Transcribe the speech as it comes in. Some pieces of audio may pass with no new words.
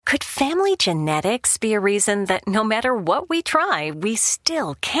Could family genetics be a reason that no matter what we try, we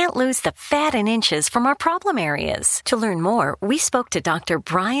still can't lose the fat and inches from our problem areas? To learn more, we spoke to Dr.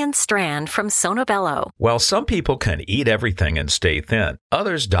 Brian Strand from Sonobello. While some people can eat everything and stay thin,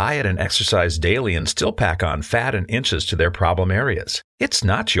 others diet and exercise daily and still pack on fat and inches to their problem areas. It's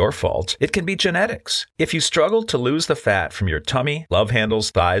not your fault. It can be genetics. If you struggle to lose the fat from your tummy, love handles,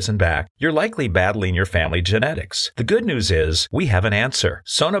 thighs, and back, you're likely battling your family genetics. The good news is we have an answer.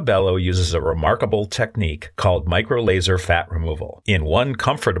 Sonobello uses a remarkable technique called microlaser fat removal. In one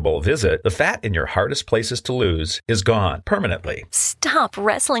comfortable visit, the fat in your hardest places to lose is gone permanently. Stop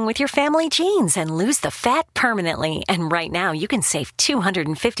wrestling with your family genes and lose the fat permanently. And right now, you can save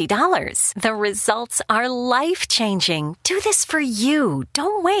 $250. The results are life-changing. Do this for you.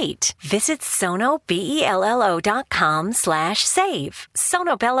 Don't wait. Visit sonobello.com/save.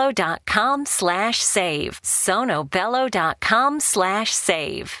 sonobello.com/save.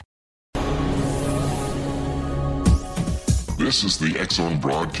 sonobello.com/save. This is the X-Zone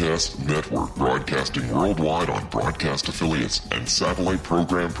Broadcast Network, broadcasting worldwide on broadcast affiliates and satellite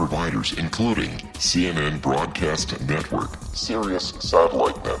program providers, including CNN Broadcast Network, Sirius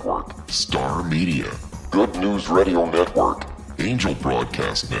Satellite Network, Star Media, Good News Radio Network, Angel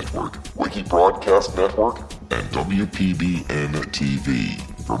Broadcast Network, Wiki Broadcast Network, and WPBN TV.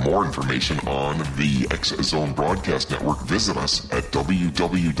 For more information on the X-Zone Broadcast Network, visit us at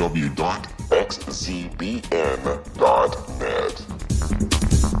www.xzbn.net.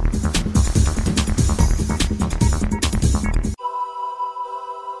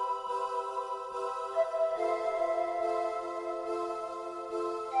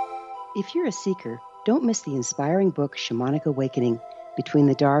 If you're a seeker, don't miss the inspiring book Shamanic Awakening, Between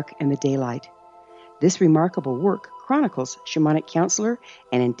the Dark and the Daylight. This remarkable work chronicles shamanic counselor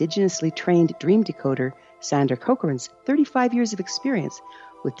and indigenously trained dream decoder Sandra Cochran's 35 years of experience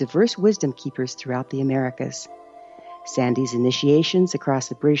with diverse wisdom keepers throughout the Americas. Sandy's initiations across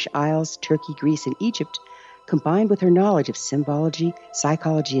the British Isles, Turkey, Greece, and Egypt, combined with her knowledge of symbology,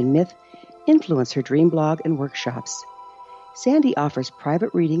 psychology, and myth, influence her dream blog and workshops. Sandy offers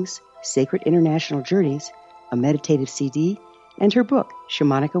private readings, sacred international journeys, a meditative CD, and her book,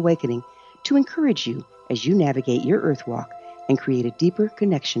 Shamanic Awakening, to encourage you as you navigate your earth walk and create a deeper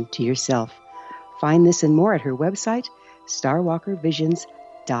connection to yourself. Find this and more at her website,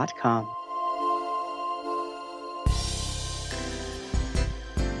 starwalkervisions.com.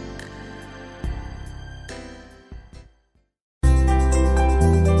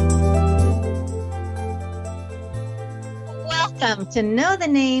 Welcome to Know the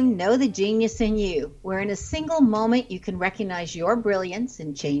Name, Know the Genius in You, where in a single moment you can recognize your brilliance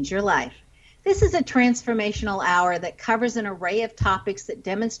and change your life. This is a transformational hour that covers an array of topics that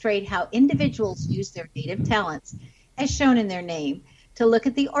demonstrate how individuals use their native talents, as shown in their name, to look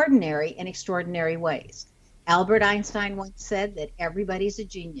at the ordinary in extraordinary ways. Albert Einstein once said that everybody's a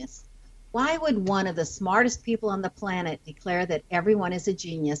genius. Why would one of the smartest people on the planet declare that everyone is a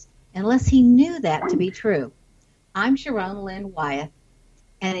genius unless he knew that to be true? I'm Sharon Lynn Wyeth,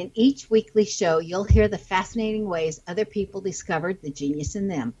 and in each weekly show, you'll hear the fascinating ways other people discovered the genius in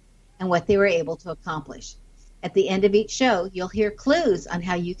them and what they were able to accomplish. At the end of each show, you'll hear clues on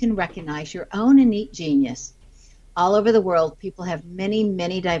how you can recognize your own innate genius. All over the world, people have many,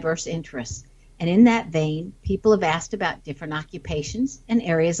 many diverse interests, and in that vein, people have asked about different occupations and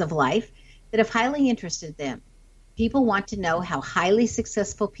areas of life that have highly interested them. People want to know how highly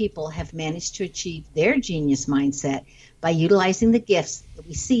successful people have managed to achieve their genius mindset by utilizing the gifts that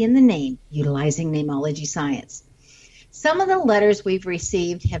we see in the name, utilizing namology science. Some of the letters we've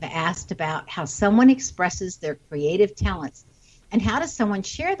received have asked about how someone expresses their creative talents and how does someone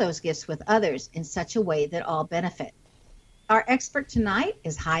share those gifts with others in such a way that all benefit. Our expert tonight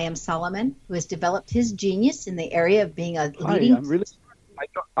is Chaim Solomon, who has developed his genius in the area of being a leading...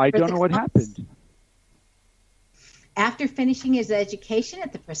 I don't know what happened. After finishing his education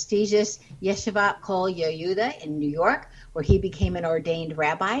at the prestigious Yeshivat Kol Yehuda in New York, where he became an ordained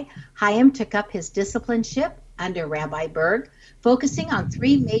rabbi, Chaim took up his discipleship under Rabbi Berg, focusing on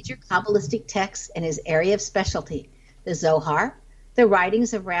three major Kabbalistic texts in his area of specialty, the Zohar, the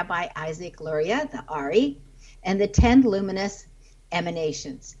writings of Rabbi Isaac Luria, the Ari, and the 10 luminous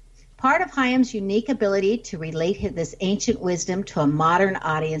emanations. Part of Chaim's unique ability to relate this ancient wisdom to a modern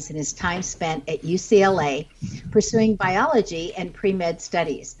audience in his time spent at UCLA pursuing biology and pre-med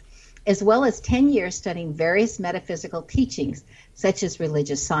studies, as well as 10 years studying various metaphysical teachings, such as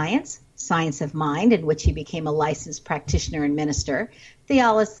religious science, science of mind, in which he became a licensed practitioner and minister,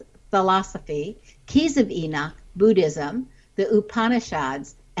 philosophy, keys of Enoch, Buddhism, the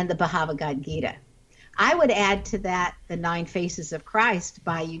Upanishads, and the Bhagavad Gita. I would add to that The Nine Faces of Christ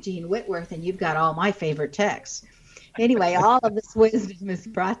by Eugene Whitworth, and you've got all my favorite texts. Anyway, all of this wisdom is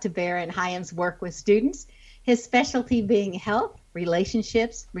brought to bear in Chaim's work with students, his specialty being health,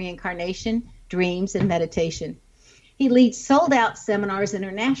 relationships, reincarnation, dreams, and meditation. He leads sold-out seminars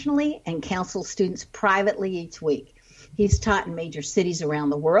internationally and counsels students privately each week. He's taught in major cities around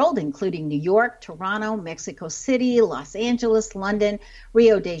the world, including New York, Toronto, Mexico City, Los Angeles, London,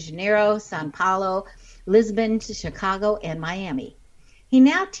 Rio de Janeiro, Sao Paulo, Lisbon, Chicago, and Miami. He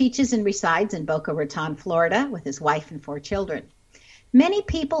now teaches and resides in Boca Raton, Florida, with his wife and 4 children. Many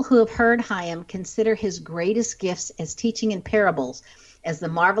people who have heard Chaim consider his greatest gifts as teaching in parables, as the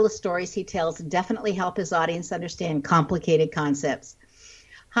marvelous stories he tells definitely help his audience understand complicated concepts.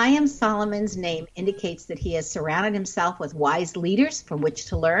 Chaim Solomon's name indicates that he has surrounded himself with wise leaders from which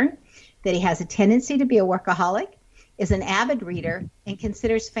to learn, that he has a tendency to be a workaholic, is an avid reader, and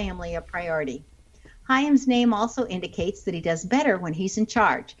considers family a priority. Chaim's name also indicates that he does better when he's in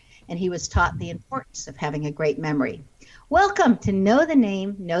charge, and he was taught the importance of having a great memory. Welcome to Know the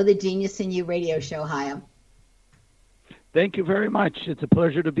Name, Know the Genius in You radio show, Chaim. Thank you very much. It's a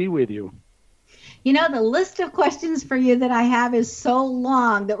pleasure to be with you. You know, the list of questions for you that I have is so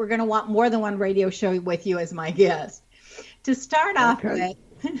long that we're going to want more than one radio show with you as my guest. To start off with,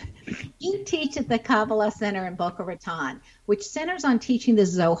 you teach at the Kabbalah Center in Boca Raton, which centers on teaching the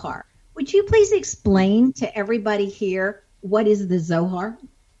Zohar. Would you please explain to everybody here what is the Zohar?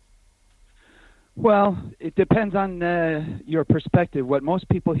 Well, it depends on your perspective. What most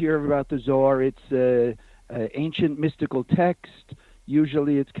people hear about the Zohar, it's ancient mystical text.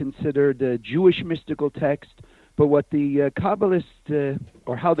 Usually it's considered a Jewish mystical text. But what the Kabbalists,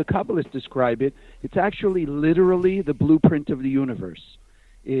 or how the Kabbalists describe it, it's actually literally the blueprint of the universe.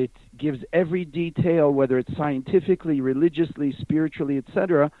 It gives every detail, whether it's scientifically, religiously, spiritually,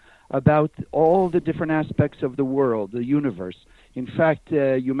 etc., about all the different aspects of the world, the universe. In fact,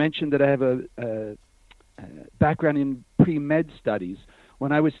 you mentioned that I have a background in pre-med studies.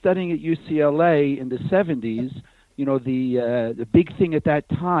 When I was studying at UCLA in the 70s, you know, the big thing at that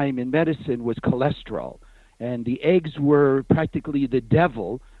time in medicine was cholesterol. And the eggs were practically the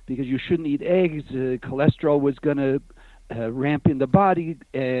devil because you shouldn't eat eggs. Cholesterol was going to ramp in the body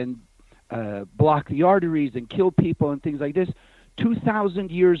and block the arteries and kill people and things like this.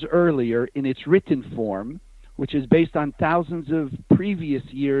 2,000 years earlier, in its written form, which is based on thousands of previous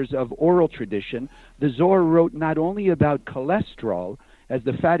years of oral tradition, the Zohar wrote not only about cholesterol as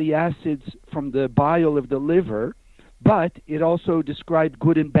the fatty acids from the bile of the liver, but it also described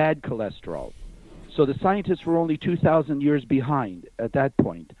good and bad cholesterol. So the scientists were only 2,000 years behind at that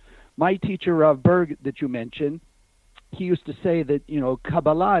point. My teacher, Rav Berg, that you mentioned, he used to say that, you know,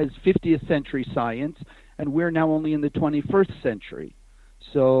 Kabbalah is 50th century science, and we're now only in the 21st century.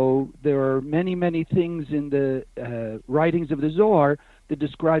 So there are many, many things in the writings of the Zohar that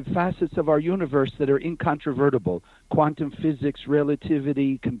describe facets of our universe that are incontrovertible. Quantum physics,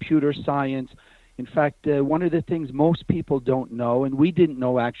 relativity, computer science. In fact, one of the things most people don't know, and we didn't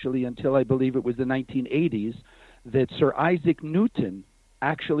know actually until I believe it was the 1980s, that Sir Isaac Newton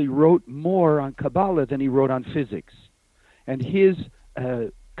actually wrote more on Kabbalah than he wrote on physics. And his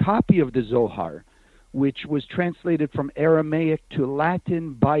copy of the Zohar, which was translated from Aramaic to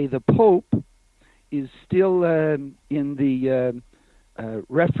Latin by the Pope, is still in the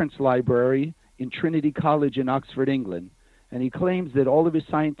reference library in Trinity College in Oxford, England. And he claims that all of his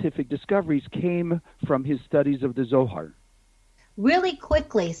scientific discoveries came from his studies of the Zohar. Really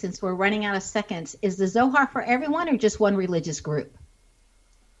quickly, since we're running out of seconds, is the Zohar for everyone or just one religious group?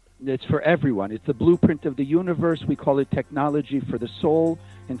 It's for everyone. It's the blueprint of the universe. We call it technology for the soul.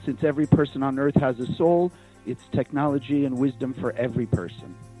 And since every person on earth has a soul, it's technology and wisdom for every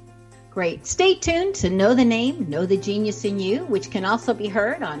person. Great. Stay tuned to Know the Name, Know the Genius in You, which can also be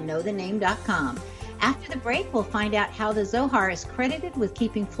heard on knowthename.com. After the break, we'll find out how the Zohar is credited with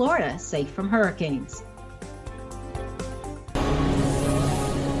keeping Florida safe from hurricanes.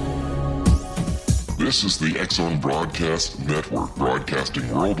 This is the X-Zone Broadcast Network, broadcasting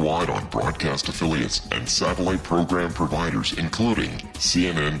worldwide on broadcast affiliates and satellite program providers, including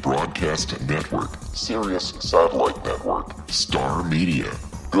CNN Broadcast Network, Sirius Satellite Network, Star Media,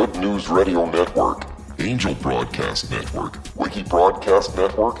 Good News Radio Network, Angel Broadcast Network, Wiki Broadcast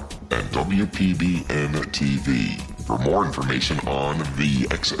Network, and WPBN TV. For more information on the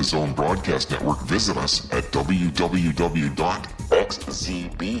X-Zone Broadcast Network, visit us at www.xzbn.net.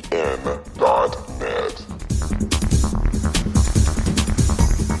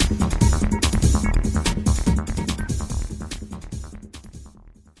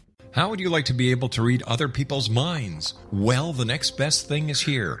 How would you like to be able to read other people's minds? Well, the next best thing is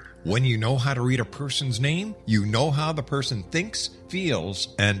here. When you know how to read a person's name, you know how the person thinks,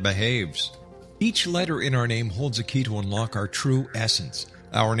 feels, and behaves. Each letter in our name holds a key to unlock our true essence.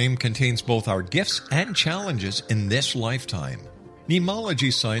 Our name contains both our gifts and challenges in this lifetime.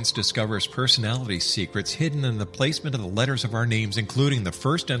 Mnemology science discovers personality secrets hidden in the placement of the letters of our names, including the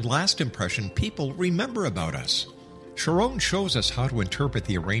first and last impression people remember about us. Sharon shows us how to interpret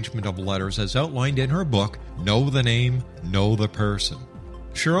the arrangement of letters as outlined in her book, Know the Name, Know the Person.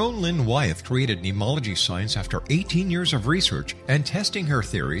 Sharon Lynn Wyeth created mnemology science after 18 years of research and testing her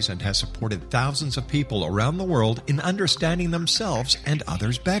theories, and has supported thousands of people around the world in understanding themselves and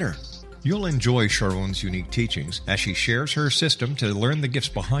others better. You'll enjoy Sharon's unique teachings as she shares her system to learn the gifts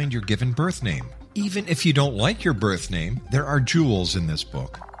behind your given birth name. Even if you don't like your birth name, there are jewels in this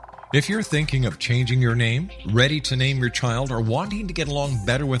book. If you're thinking of changing your name, ready to name your child, or wanting to get along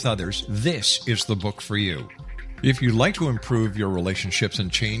better with others, this is the book for you. If you'd like to improve your relationships and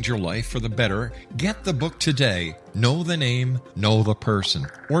change your life for the better, get the book today, Know the Name, Know the Person,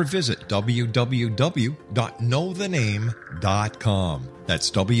 or visit www.knowthename.com. That's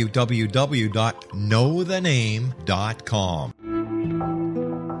www.knowthename.com.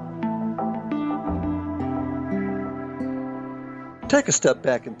 Take a step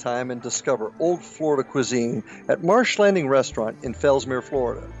back in time and discover old Florida cuisine at Marsh Landing Restaurant in Fellsmere,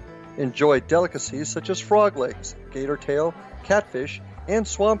 Florida. Enjoy delicacies such as frog legs, gator tail, catfish, and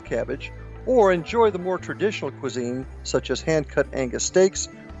swamp cabbage, or enjoy the more traditional cuisine such as hand-cut Angus steaks,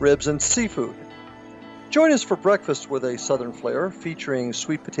 ribs, and seafood. Join us for breakfast with a southern flair featuring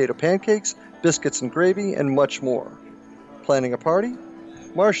sweet potato pancakes, biscuits and gravy, and much more. Planning a party?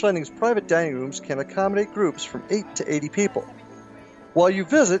 Marsh Landing's private dining rooms can accommodate groups from 8 to 80 people. While you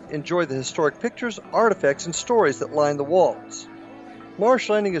visit, enjoy the historic pictures, artifacts, and stories that line the walls. Marsh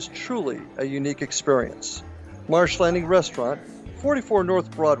Landing is truly a unique experience. Marsh Landing Restaurant, 44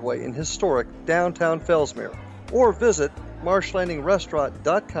 North Broadway in historic downtown Fellsmere, or visit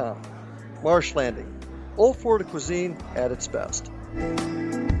marshlandingrestaurant.com. Marsh Landing, old Florida cuisine at its best.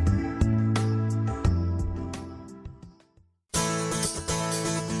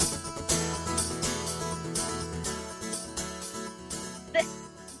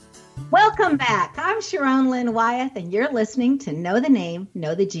 Welcome back. I'm Sharon Lynn Wyeth, and you're listening to Know the Name,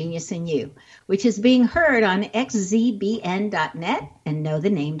 Know the Genius in You, which is being heard on xzbn.net and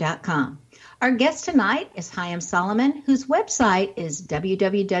knowthename.com. Our guest tonight is Chaim Solomon, whose website is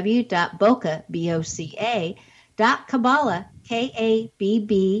www.boca.kabbalah,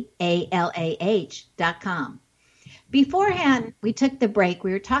 KABBALAH.com. Beforehand, we took the break.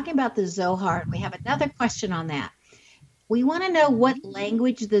 We were talking about the Zohar, and we have another question on that. We want to know what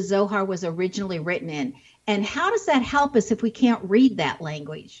language the Zohar was originally written in, and how does that help us if we can't read that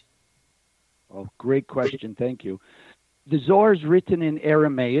language? Oh, great question. Thank you. The Zohar is written in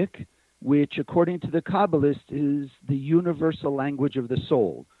Aramaic, which, according to the Kabbalists, is the universal language of the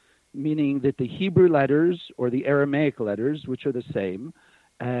soul, meaning that the Hebrew letters or the Aramaic letters, which are the same,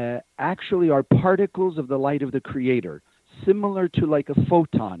 actually are particles of the light of the Creator, similar to like a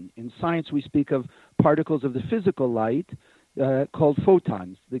photon. In science, we speak of particles of the physical light called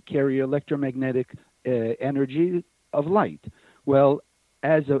photons that carry electromagnetic energy of light. Well,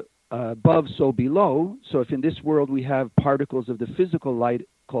 as above, so below. So if in this world we have particles of the physical light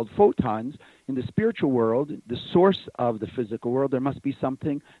called photons, in the spiritual world, the source of the physical world, there must be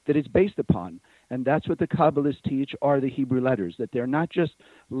something that it's based upon. And that's what the Kabbalists teach are the Hebrew letters, that they're not just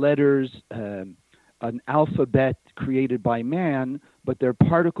letters, an alphabet created by man, but they're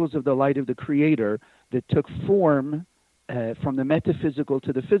particles of the light of the Creator that took form from the metaphysical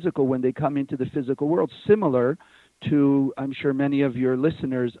to the physical when they come into the physical world, similar to, I'm sure many of your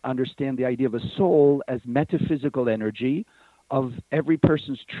listeners understand the idea of a soul as metaphysical energy of every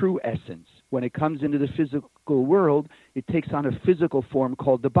person's true essence. When it comes into the physical world, it takes on a physical form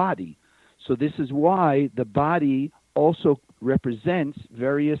called the body. So this is why the body also represents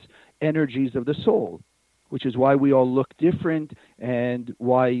various energies of the soul, which is why we all look different and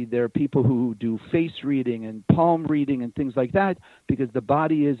why there are people who do face reading and palm reading and things like that, because the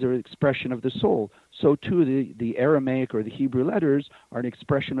body is an expression of the soul. So too the Aramaic or the Hebrew letters are an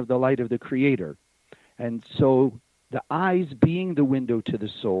expression of the light of the Creator. And so the eyes being the window to the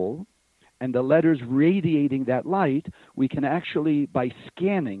soul and the letters radiating that light, we can actually, by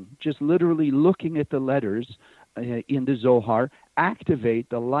scanning, just literally looking at the letters in the Zohar, activate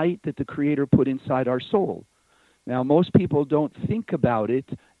the light that the Creator put inside our soul. Now, most people don't think about it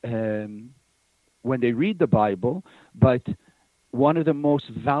when they read the Bible, but one of the most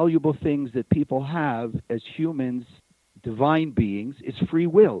valuable things that people have as humans, divine beings, is free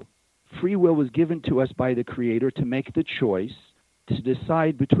will. free will was given to us by the Creator to make the choice to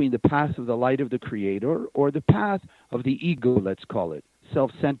decide between the path of the light of the Creator or the path of the ego, let's call it,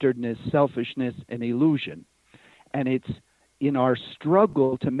 self-centeredness, selfishness, and illusion. And it's in our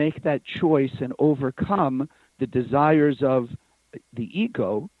struggle to make that choice and overcome the desires of the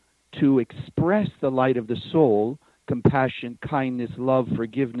ego to express the light of the soul, compassion, kindness, love,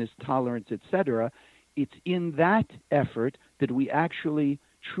 forgiveness, tolerance, etc. It's in that effort that we actually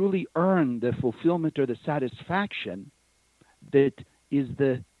truly earn the fulfillment or the satisfaction that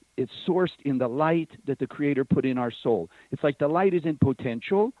it's sourced in the light that the Creator put in our soul. It's like the light is in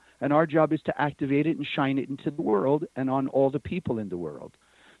potential, and our job is to activate it and shine it into the world and on all the people in the world.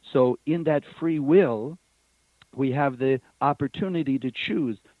 So in that free will, we have the opportunity to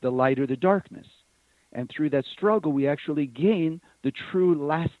choose the light or the darkness. And through that struggle, we actually gain the true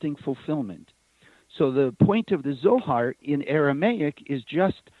lasting fulfillment. So the point of the Zohar in Aramaic is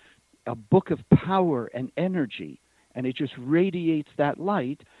just a book of power and energy. And it just radiates that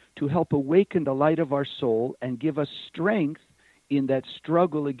light to help awaken the light of our soul and give us strength in that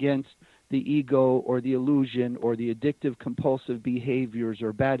struggle against the ego or the illusion or the addictive compulsive behaviors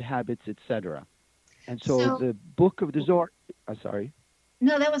or bad habits, etc. And so the book of the Zohar, sorry.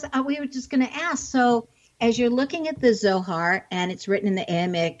 No, that was, we were just going to ask. So as you're looking at the Zohar and it's written in the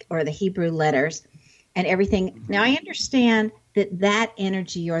Aramaic or the Hebrew letters and everything, now I understand that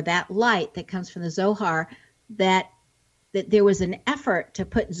energy or that light that comes from the Zohar, that there was an effort to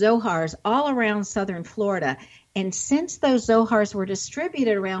put Zohars all around southern Florida. And since those Zohars were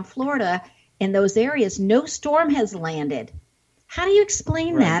distributed around Florida in those areas, no storm has landed. How do you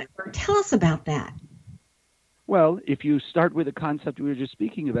explain that, or tell us about that? Well, if you start with the concept we were just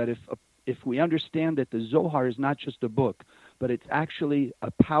speaking about, if we understand that the Zohar is not just a book, but it's actually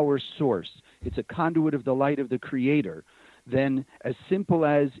a power source, it's a conduit of the light of the Creator, then as simple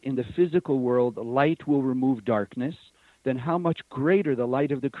as in the physical world, light will remove darkness, then how much greater the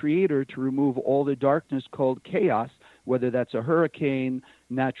light of the Creator to remove all the darkness called chaos, whether that's a hurricane,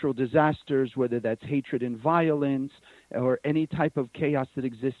 natural disasters, whether that's hatred and violence, or any type of chaos that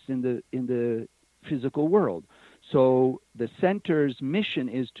exists in the physical world. So the center's mission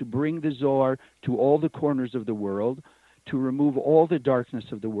is to bring the Zohar to all the corners of the world, to remove all the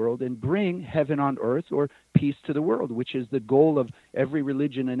darkness of the world and bring heaven on earth or peace to the world, which is the goal of every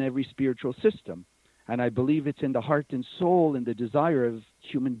religion and every spiritual system. And I believe it's in the heart and soul and the desire of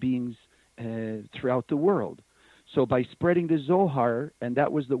human beings throughout the world. So by spreading the Zohar, and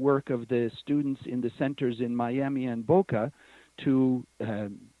that was the work of the students in the centers in Miami and Boca, to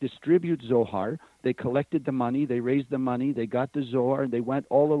distribute Zohar. They collected the money, they raised the money, they got the Zohar, and they went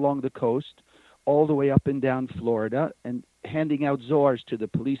all along the coast, all the way up and down Florida, and handing out Zohars to the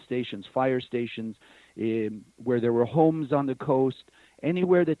police stations, fire stations, where there were homes on the coast,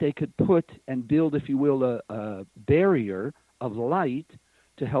 anywhere that they could put and build, if you will, a barrier of light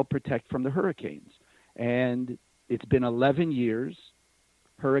to help protect from the hurricanes. And it's been 11 years.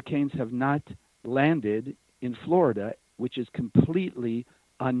 Hurricanes have not landed in Florida, which is completely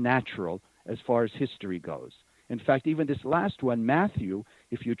unnatural as far as history goes. In fact, even this last one, Matthew,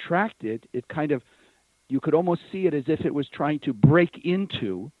 if you tracked it, it kind of, you could almost see it as if it was trying to break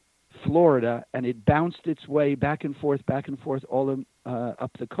into Florida, and it bounced its way back and forth all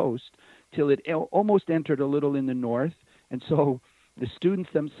up the coast till it almost entered a little in the north. And so the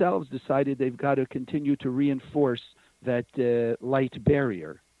students themselves decided they've got to continue to reinforce that light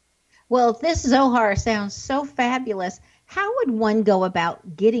barrier. Well, this Zohar sounds so fabulous. How would one go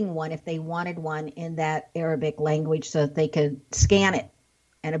about getting one if they wanted one in that Arabic language so that they could scan it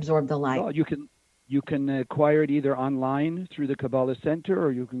and absorb the light? Well, you can acquire it either online through the Kabbalah Center,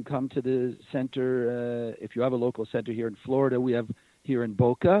 or you can come to the center. If you have a local center here in Florida, we have here in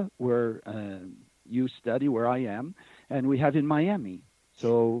Boca, where you study, where I am, and we have in Miami.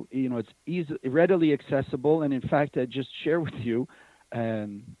 So, it's readily accessible. And in fact, I just share with you,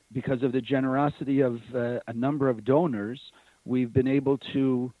 because of the generosity of a number of donors, we've been able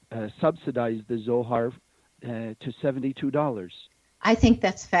to subsidize the Zohar to $72. I think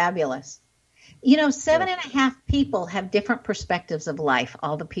that's fabulous. 7.5 people have different perspectives of life,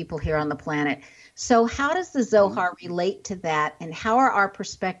 all the people here on the planet. So how does the Zohar relate to that, and how are our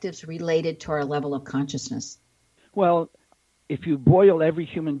perspectives related to our level of consciousness? Well, if you boil every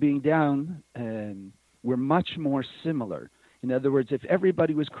human being down, we're much more similar. In other words, if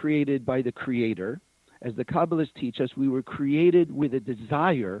everybody was created by the Creator, as the Kabbalists teach us, we were created with a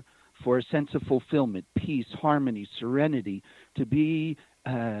desire for a sense of fulfillment, peace, harmony, serenity, to be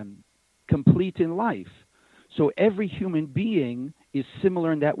complete in life. So every human being is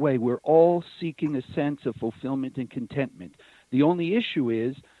similar in that way. We're all seeking a sense of fulfillment and contentment. The only issue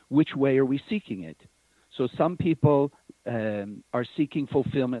is which way are we seeking it? So some people are seeking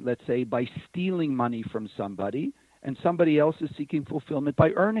fulfillment, let's say, by stealing money from somebody, and somebody else is seeking fulfillment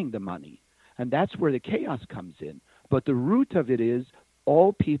by earning the money. And that's where the chaos comes in. But the root of it is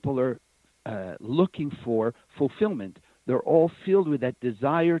all people are looking for fulfillment. They're all filled with that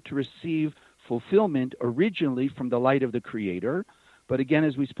desire to receive fulfillment originally from the light of the Creator. But again,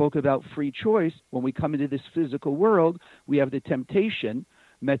 as we spoke about free choice, when we come into this physical world, we have the temptation,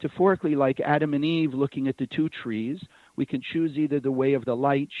 metaphorically like Adam and Eve looking at the two trees. We can choose either the way of the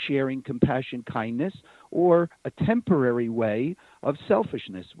light, sharing, compassion, kindness, or a temporary way of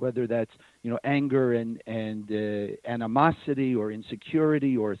selfishness, whether that's anger and animosity or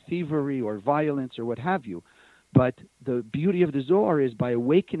insecurity or thievery or violence or what have you. But the beauty of the Zohar is by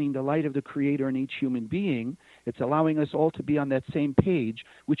awakening the light of the Creator in each human being, it's allowing us all to be on that same page,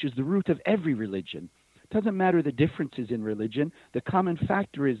 which is the root of every religion. It doesn't matter the differences in religion. The common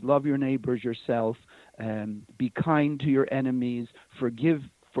factor is love your neighbors, yourself, be kind to your enemies,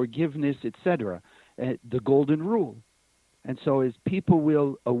 forgiveness, etc. The golden rule. And so as people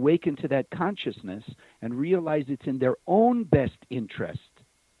will awaken to that consciousness and realize it's in their own best interest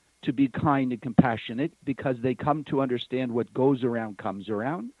to be kind and compassionate, because they come to understand what goes around comes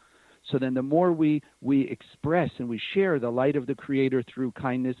around. So then the more we express and we share the light of the Creator through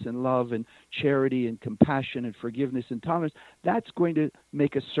kindness and love and charity and compassion and forgiveness and tolerance, that's going to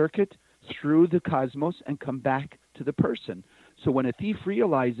make a circuit through the cosmos and come back to the person. So when a thief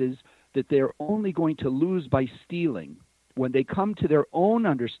realizes that they're only going to lose by stealing, when they come to their own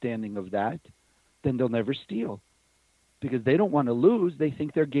understanding of that, then they'll never steal. Because they don't want to lose, they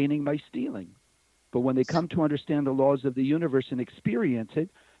think they're gaining by stealing. But when they come to understand the laws of the universe and experience it,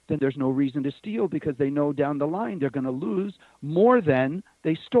 then there's no reason to steal, because they know down the line they're going to lose more than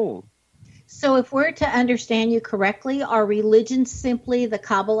they stole. So if we're to understand you correctly, are religions simply the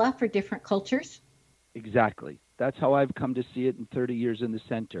Kabbalah for different cultures? Exactly. That's how I've come to see it in 30 years in the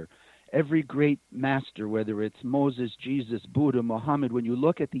center. Every great master, whether it's Moses, Jesus, Buddha, Muhammad, when you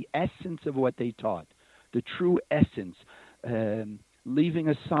look at the essence of what they taught, the true essence, leaving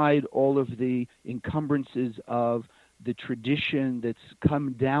aside all of the encumbrances of the tradition that's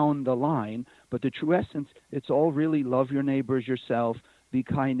come down the line, but the true essence, it's all really love your neighbors, yourself, be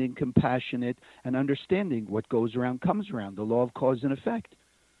kind and compassionate, and understanding what goes around comes around, the law of cause and effect.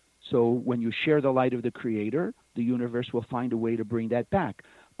 So when you share the light of the Creator, the universe will find a way to bring that back.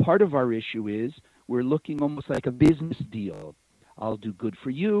 Part of our issue is we're looking almost like a business deal. I'll do good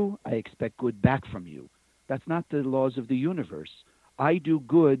for you, I expect good back from you. That's not the laws of the universe. I do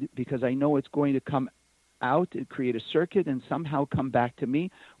good because I know it's going to come out and create a circuit and somehow come back to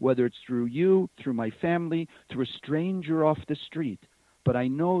me, whether it's through you, through my family, through a stranger off the street. But I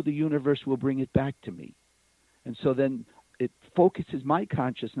know the universe will bring it back to me. And so then it focuses my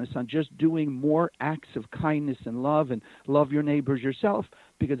consciousness on just doing more acts of kindness and love your neighbors yourself,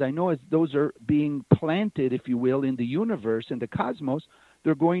 because I know as those are being planted, if you will, in the universe, in the cosmos,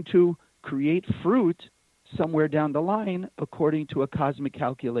 they're going to create fruit somewhere down the line according to a cosmic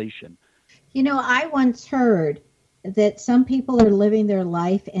calculation. I once heard that some people are living their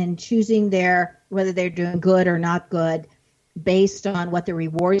life and choosing whether they're doing good or not good based on what the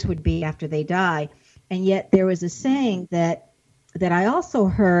rewards would be after they die. And yet there was a saying that I also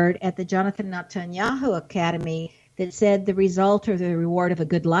heard at the Jonathan Netanyahu Academy that said the result or the reward of a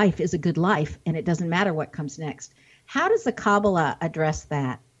good life is a good life, and it doesn't matter what comes next. How does the Kabbalah address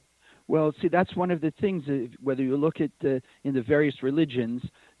that? Well, see, that's one of the things, whether you look at in the various religions,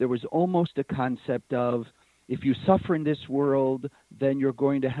 there was almost a concept of if you suffer in this world, then you're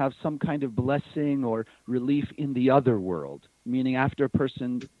going to have some kind of blessing or relief in the other world, meaning after a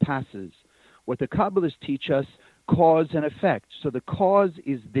person passes. What the Kabbalists teach us, cause and effect. So the cause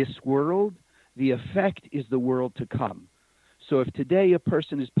is this world, the effect is the world to come. So if today a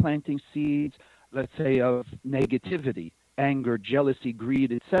person is planting seeds, let's say, of negativity, anger, jealousy,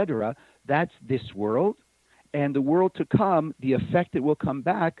 greed, etc., that's this world. And the world to come, the effect that will come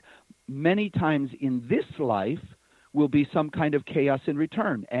back many times in this life will be some kind of chaos in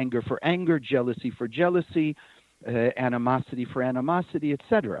return. Anger for anger, jealousy for jealousy, animosity for animosity,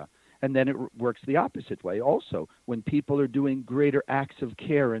 etc. And then it works the opposite way also. When people are doing greater acts of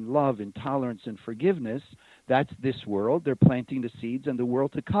care and love and tolerance and forgiveness, that's this world. They're planting the seeds, and the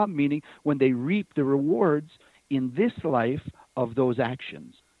world to come, meaning when they reap the rewards in this life of those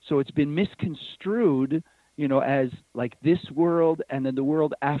actions. So it's been misconstrued, as like this world and then the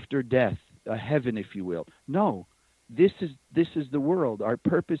world after death, a heaven, if you will. No, this is the world. Our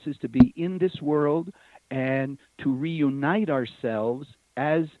purpose is to be in this world and to reunite ourselves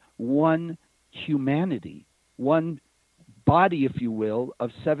as one humanity, one body, if you will,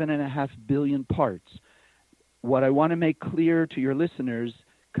 of 7.5 billion parts. What I want to make clear to your listeners,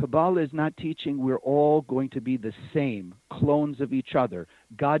 Kabbalah is not teaching we're all going to be the same, clones of each other.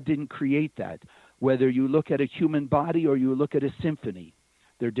 God didn't create that. Whether you look at a human body or you look at a symphony,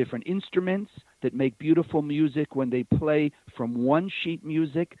 they're different instruments that make beautiful music when they play from one sheet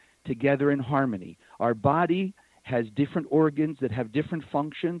music together in harmony. Our body has different organs that have different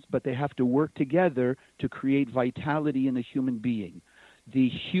functions, but they have to work together to create vitality in the human being. The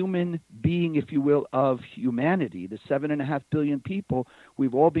human being, if you will, of humanity, the 7.5 billion people,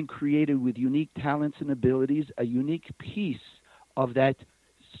 we've all been created with unique talents and abilities, a unique piece of that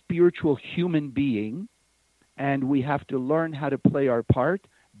spiritual human being, and we have to learn how to play our part,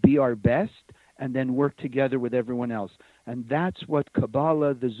 be our best, and then work together with everyone else. And that's what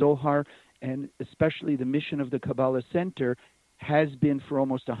Kabbalah, the Zohar, and especially the mission of the Kabbalah Center has been for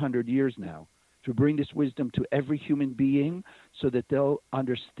almost 100 years now, to bring this wisdom to every human being so that they'll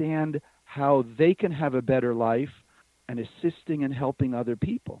understand how they can have a better life and assisting and helping other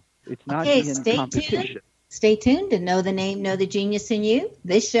people. It's not in competition. Stay tuned to Know the Name, Know the Genius in You.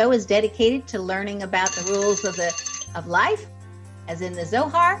 This show is dedicated to learning about the rules of life, as in the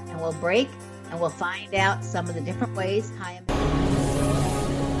Zohar, and we'll break and we'll find out some of the different ways Chaim.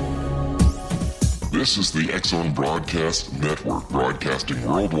 This is the X-Zone Broadcast Network, broadcasting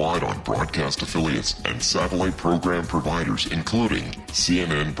worldwide on broadcast affiliates and satellite program providers, including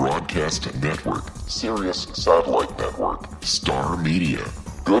CNN Broadcast Network, Sirius Satellite Network, Star Media,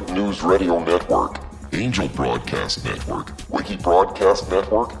 Good News Radio Network, Angel Broadcast Network, Wiki Broadcast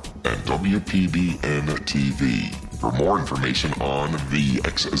Network, and WPBN TV. For more information on the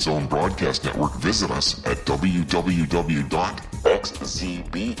X-Zone Broadcast Network, visit us at www.xzbn.net.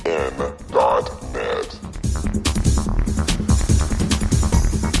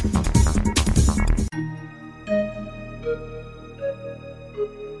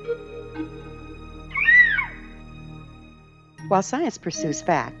 While science pursues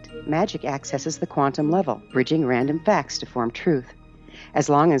fact, magic accesses the quantum level, bridging random facts to form truth. As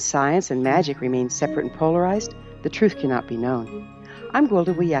long as science and magic remain separate and polarized, the truth cannot be known. I'm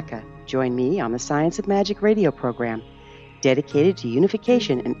Gwilda Wiyaka. Join me on the Science of Magic radio program, dedicated to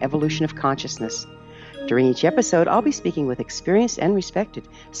unification and evolution of consciousness. During each episode, I'll be speaking with experienced and respected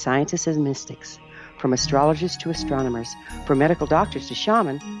scientists and mystics. From astrologers to astronomers, from medical doctors to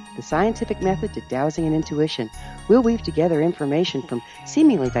shaman, the scientific method to dowsing and intuition, we'll weave together information from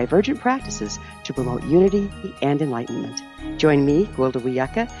seemingly divergent practices to promote unity and enlightenment. Join me, Gwilda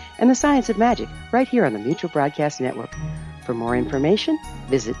Wiyaka, and the Science of Magic right here on the Mutual Broadcast Network. For more information,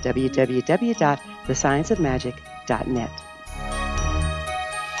 visit www.thescienceofmagic.net.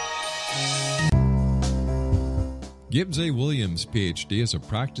 Gibbs A. Williams, Ph.D., is a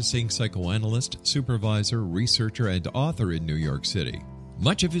practicing psychoanalyst, supervisor, researcher, and author in New York City.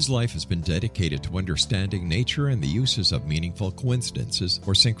 Much of his life has been dedicated to understanding nature and the uses of meaningful coincidences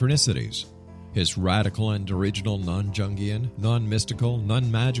or synchronicities. His radical and original non-Jungian, non-mystical,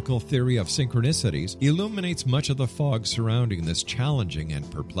 non-magical theory of synchronicities illuminates much of the fog surrounding this challenging and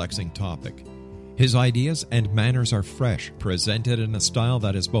perplexing topic. His ideas and manners are fresh, presented in a style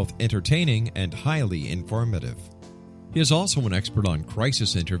that is both entertaining and highly informative. He is also an expert on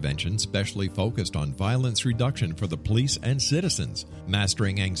crisis intervention, specially focused on violence reduction for the police and citizens,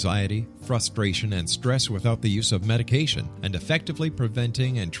 mastering anxiety, frustration, and stress without the use of medication, and effectively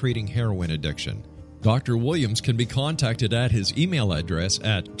preventing and treating heroin addiction. Dr. Williams can be contacted at his email address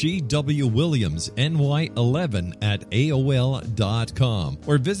at gwwilliamsny11@aol.com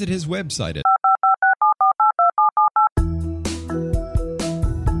or visit his website at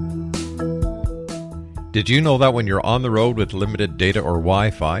Did you know that when you're on the road with limited data or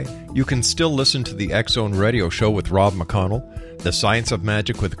Wi-Fi, you can still listen to the X-Zone Radio Show with Rob McConnell, The Science of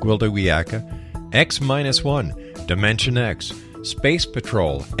Magic with Gwilda Wiyaka, X-1, Dimension X, Space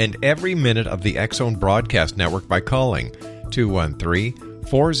Patrol, and every minute of the X-Zone Broadcast Network by calling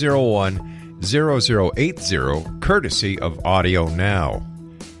 213-401-0080, courtesy of Audio Now.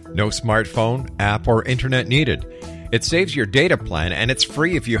 No smartphone, app, or internet needed. It saves your data plan, and it's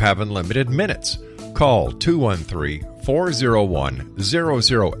free if you have unlimited minutes. Call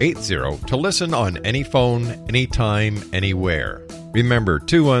 213-401-0080 to listen on any phone, anytime, anywhere. Remember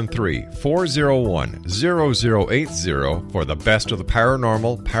 213-401-0080 for the best of the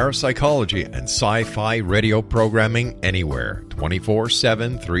paranormal, parapsychology, and sci-fi radio programming anywhere,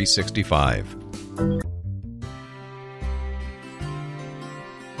 24/7, 365.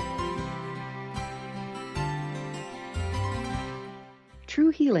 True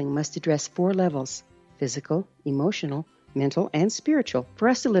healing must address 4 levels: physical, emotional, mental, and spiritual, for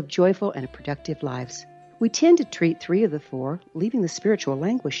us to live joyful and productive lives. We tend to treat 3 of the 4, leaving the spiritual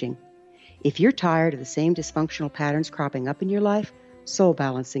languishing. If you're tired of the same dysfunctional patterns cropping up in your life, soul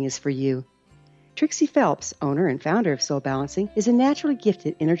balancing is for you. Trixie Phelps, owner and founder of Soul Balancing, is a naturally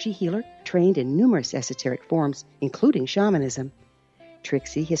gifted energy healer trained in numerous esoteric forms, including shamanism.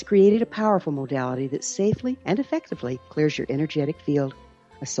 Trixie has created a powerful modality that safely and effectively clears your energetic field.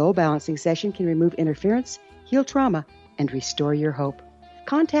 A soul balancing session can remove interference, heal trauma, and restore your hope.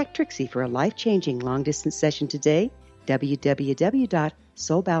 Contact Trixie for a life-changing long-distance session today,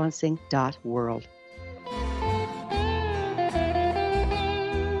 www.soulbalancing.world.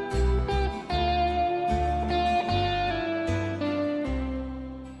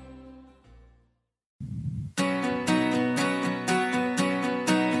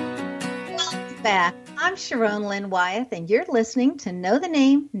 Back. I'm Sharon Lynn Wyeth, and you're listening to Know the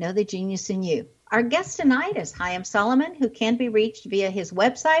Name, Know the Genius in You. Our guest tonight is Chaim Solomon, who can be reached via his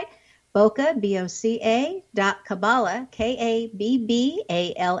website, boca, Kabbalah,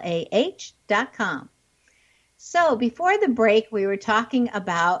 KABBALAH.com. So before the break, we were talking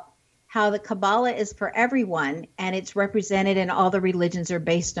about how the Kabbalah is for everyone, and it's represented in all the religions are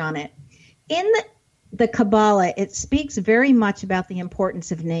based on it. In the Kabbalah, it speaks very much about the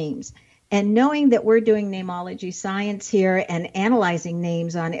importance of names. And knowing that we're doing namology science here and analyzing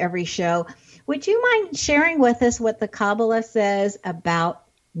names on every show, would you mind sharing with us what the Kabbalah says about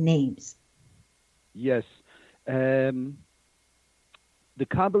names? Yes. The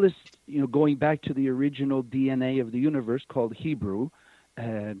Kabbalists, going back to the original DNA of the universe called Hebrew,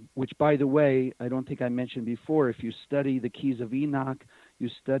 which, by the way, I don't think I mentioned before, if you study the Keys of Enoch, you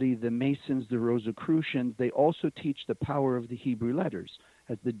study the Masons, the Rosicrucians, they also teach the power of the Hebrew letters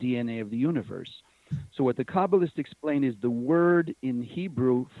as the DNA of the universe. So what the Kabbalists explain is the word in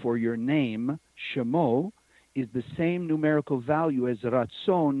Hebrew for your name, Shemo, is the same numerical value as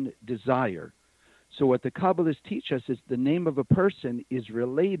Ratzon, desire. So what the Kabbalists teach us is the name of a person is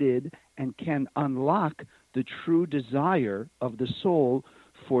related and can unlock the true desire of the soul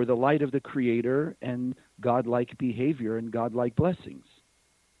for the light of the Creator and godlike behavior and godlike blessings.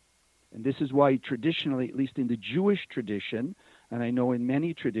 And this is why traditionally, at least in the Jewish tradition, and I know in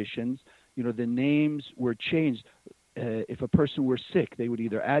many traditions, the names were changed. If a person were sick, they would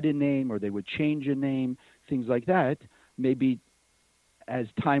either add a name or they would change a name, things like that. Maybe as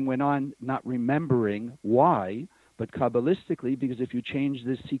time went on, not remembering why, but Kabbalistically, because if you change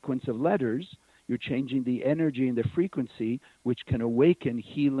this sequence of letters, you're changing the energy and the frequency, which can awaken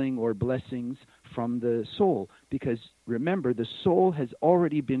healing or blessings from the soul. Because remember, the soul has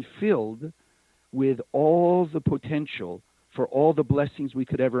already been filled with all the potential for all the blessings we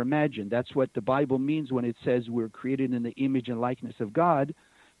could ever imagine. That's what the Bible means when it says we're created in the image and likeness of God,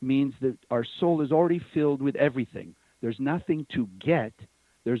 means that our soul is already filled with everything. There's nothing to get.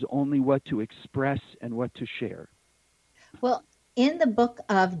 There's only what to express and what to share. Well, in the book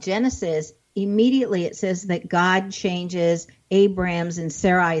of Genesis, immediately it says that God changes Abram's and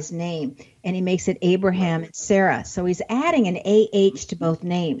Sarai's name, and he makes it Abraham and Sarah. So he's adding an AH to both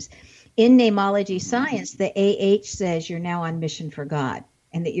names. In namology science, the AH says you're now on mission for God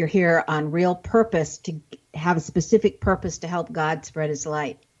and that you're here on real purpose to have a specific purpose to help God spread his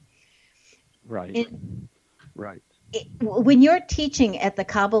light. Right. When you're teaching at the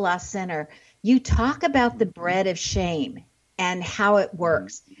Kabbalah Center, you talk about the bread of shame and how it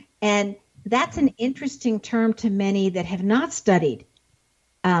works. And that's an interesting term to many that have not studied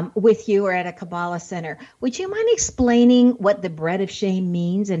with you or at a Kabbalah Center. Would you mind explaining what the bread of shame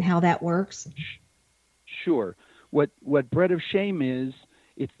means and how that works? Sure. What bread of shame is,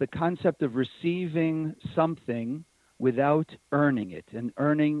 it's the concept of receiving something without earning it. And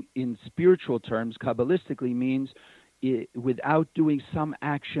earning in spiritual terms, Kabbalistically, means without doing some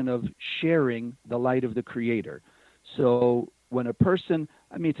action of sharing the light of the Creator. So when a person,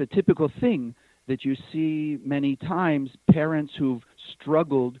 it's a typical thing that you see many times, parents who've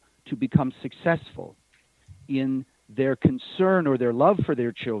struggled to become successful in their concern or their love for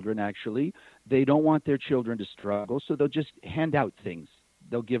their children. Actually, they don't want their children to struggle, so they'll just hand out things.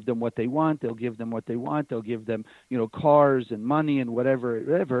 They'll give them what they want. They'll give them what they want. They'll give them, cars and money and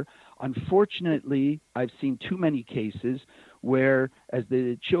whatever. Unfortunately, I've seen too many cases where as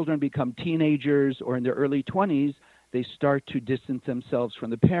the children become teenagers or in their early 20s, they start to distance themselves from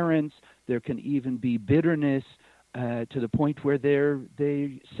the parents. There can even be bitterness to the point where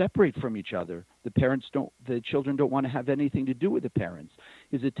they separate from each other. The children don't want to have anything to do with the parents.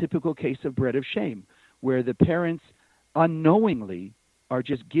 It's a typical case of bread of shame, where the parents unknowingly are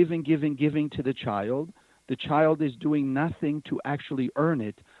just giving to the child. The child is doing nothing to actually earn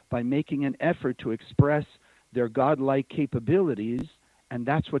it by making an effort to express their godlike capabilities, and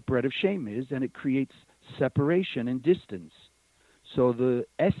that's what bread of shame is, and it creates separation and distance. So the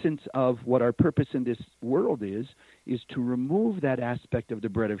essence of what our purpose in this world is to remove that aspect of the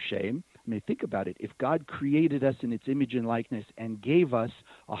bread of shame. I mean, think about it. If God created us in its image and likeness and gave us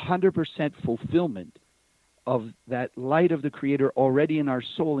 100% fulfillment of that light of the Creator already in our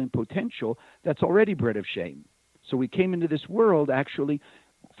soul and potential, that's already bread of shame. So we came into this world actually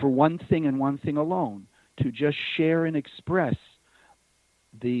for one thing and one thing alone, to just share and express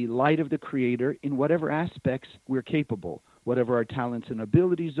the light of the Creator in whatever aspects we're capable, whatever our talents and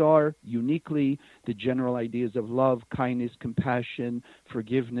abilities are, uniquely, the general ideas of love, kindness, compassion,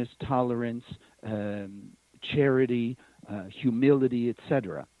 forgiveness, tolerance, charity, humility,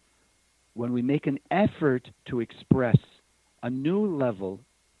 etc. When we make an effort to express a new level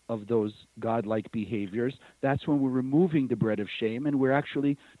of those godlike behaviors, that's when we're removing the bread of shame, and we're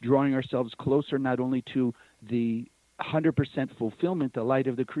actually drawing ourselves closer not only to the 100% fulfillment, the light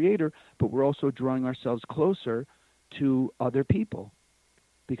of the Creator, but we're also drawing ourselves closer to other people,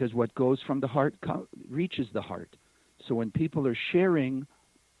 because what goes from the heart reaches the heart. So when people are sharing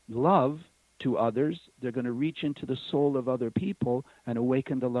love to others, they're going to reach into the soul of other people and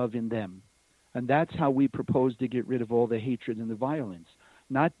awaken the love in them. And that's how we propose to get rid of all the hatred and the violence.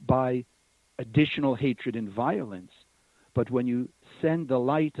 Not by additional hatred and violence, but when you send the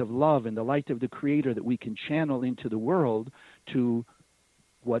light of love and the light of the Creator that we can channel into the world to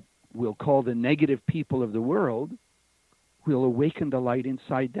what we'll call the negative people of the world, we'll awaken the light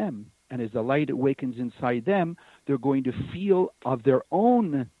inside them. And as the light awakens inside them, they're going to feel of their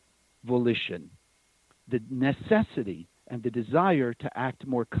own volition the necessity and the desire to act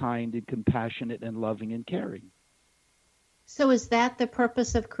more kind and compassionate and loving and caring. So is that the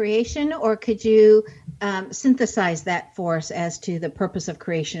purpose of creation, or could you synthesize that for us as to the purpose of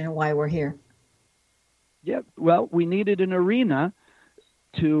creation and why we're here? Yeah, well, we needed an arena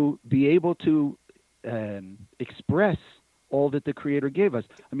to be able to express all that the Creator gave us.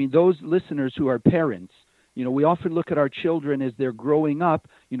 I mean, those listeners who are parents, you know, we often look at our children as they're growing up,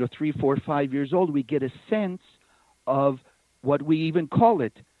 3, 4, 5 years old. We get a sense of what we even call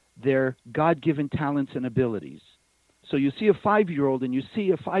it, their God-given talents and abilities. So you see a 5-year-old and you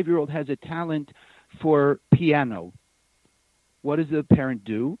see a 5-year-old has a talent for piano. What does the parent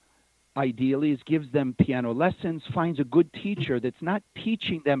do? Ideally, is gives them piano lessons, finds a good teacher that's not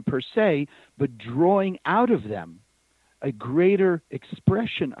teaching them per se, but drawing out of them a greater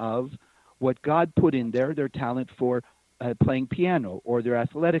expression of what God put in there, their talent for playing piano, or their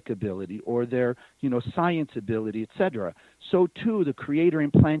athletic ability, or their science ability, etc. So too, the Creator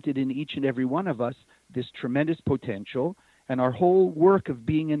implanted in each and every one of us this tremendous potential, and our whole work of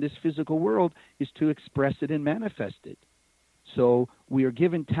being in this physical world is to express it and manifest it. So we are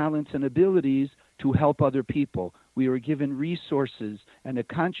given talents and abilities to help other people. We are given resources and a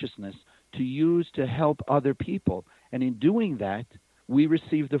consciousness to use to help other people. And in doing that, we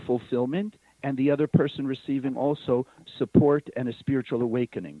receive the fulfillment, and the other person receiving also support and a spiritual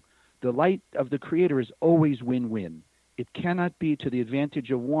awakening. The light of the Creator is always win-win. It cannot be to the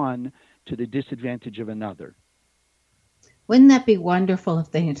advantage of one to the disadvantage of another. Wouldn't that be wonderful if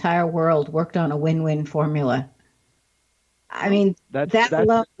the entire world worked on a win-win formula? I mean, that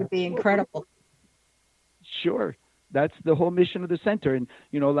alone would be incredible. Sure. That's the whole mission of the center. And,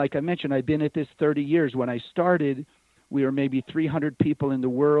 like I mentioned, I've been at this 30 years. When I started, we were maybe 300 people in the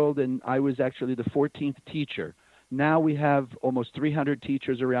world, and I was actually the 14th teacher. Now we have almost 300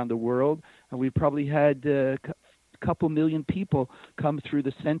 teachers around the world, and we probably had a couple million people come through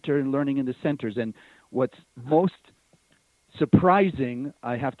the center and learning in the centers. And what's most surprising,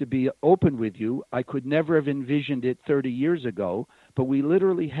 I have to be open with you, I could never have envisioned it 30 years ago, but we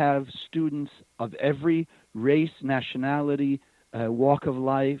literally have students of every race, nationality, walk of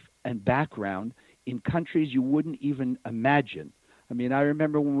life, and background in countries you wouldn't even imagine. I mean, I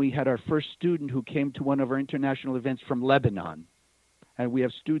remember when we had our first student who came to one of our international events from Lebanon, and we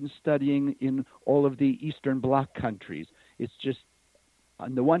have students studying in all of the Eastern Bloc countries. It's just,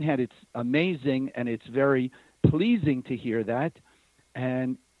 on the one hand, it's amazing, and it's very pleasing to hear that,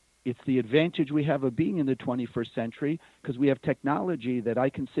 and it's the advantage we have of being in the 21st century, because we have technology that I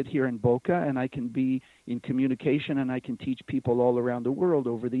can sit here in Boca and I can be in communication and I can teach people all around the world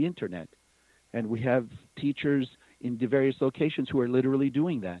over the internet. And we have teachers in the various locations who are literally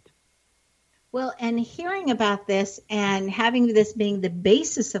doing that. Well, and hearing about this and having this being the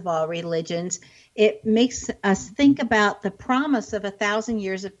basis of all religions, it makes us think about the promise of 1,000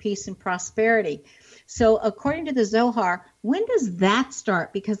 years of peace and prosperity. So according to the Zohar, when does that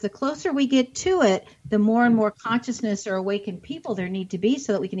start? Because the closer we get to it, the more and more consciousness or awakened people there need to be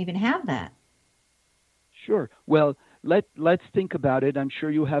so that we can even have that. Sure. Well, let's think about it. I'm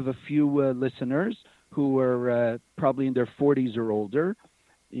sure you have a few listeners who are probably in their 40s or older.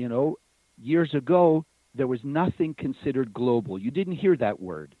 You know, years ago, there was nothing considered global. You didn't hear that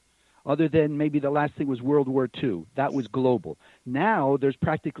word, other than maybe the last thing was World War II. That was global. Now, there's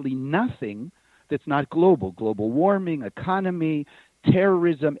practically nothing that's not global. Global warming, economy,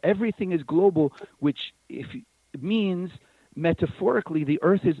 terrorism, everything is global, which means metaphorically the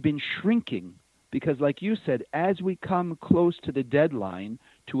earth has been shrinking. Because like you said, as we come close to the deadline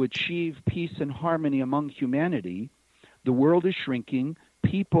to achieve peace and harmony among humanity, the world is shrinking.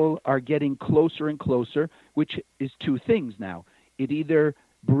 People are getting closer and closer, which is two things now. It either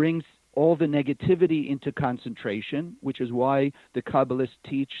brings all the negativity into concentration, which is why the Kabbalists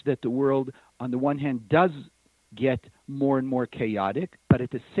teach that the world, on the one hand, does get more and more chaotic, but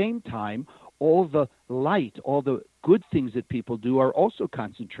at the same time, all the light, all the good things that people do are also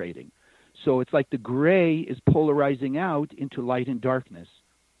concentrating. So it's like the gray is polarizing out into light and darkness.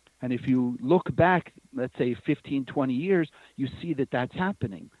 And if you look back, let's say 15, 20 years, you see that that's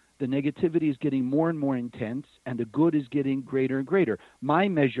happening. The negativity is getting more and more intense, and the good is getting greater and greater. My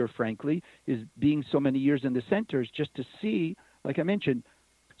measure, frankly, is being so many years in the centers just to see, like I mentioned,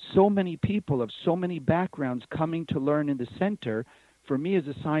 so many people of so many backgrounds coming to learn in the center, for me is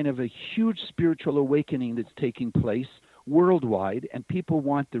a sign of a huge spiritual awakening that's taking place worldwide, and people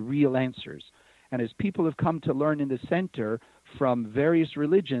want the real answers. And as people have come to learn in the center from various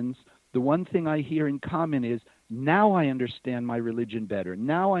religions, the one thing I hear in common is, now I understand my religion better.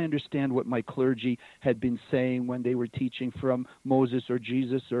 Now I understand what my clergy had been saying when they were teaching from Moses or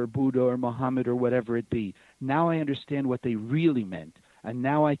Jesus or Buddha or Muhammad or whatever it be. Now I understand what they really meant, and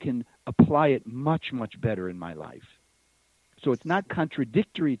now I can apply it much, much better in my life. So it's not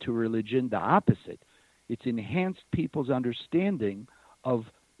contradictory to religion, the opposite. It's enhanced people's understanding of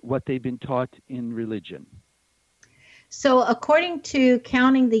what they've been taught in religion. So according to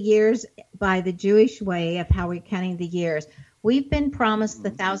counting the years by the Jewish way of how we're counting the years, we've been promised the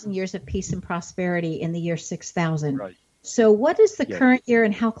 1,000 years of peace and prosperity in the year 6,000. Right. So what is the current year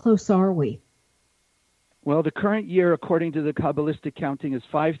and how close are we? Well, the current year, according to the Kabbalistic counting, is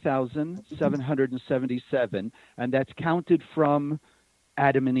 5,777, and that's counted from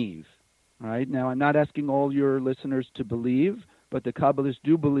Adam and Eve. All right. Now, I'm not asking all your listeners to believe, but the Kabbalists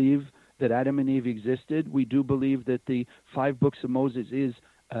do believe that Adam and Eve existed. We do believe that the 5 books of Moses is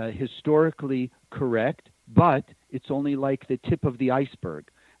historically correct, but it's only like the tip of the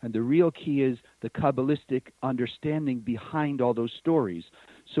iceberg. And the real key is the Kabbalistic understanding behind all those stories.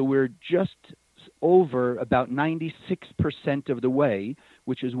 So we're just over about 96% of the way,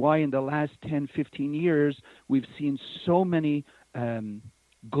 which is why in the last 10, 15 years, we've seen so many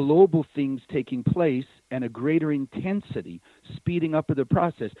global things taking place and a greater intensity, speeding up of the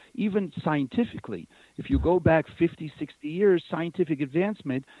process, even scientifically. If you go back 50, 60 years, scientific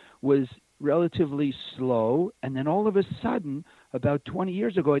advancement was relatively slow, and then all of a sudden, about 20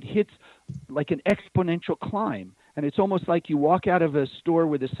 years ago, it hits like an exponential climb. And it's almost like you walk out of a store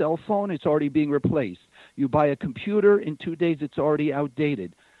with a cell phone, it's already being replaced. You buy a computer, in 2 days, it's already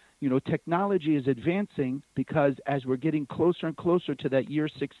outdated. You know, technology is advancing because as we're getting closer and closer to that year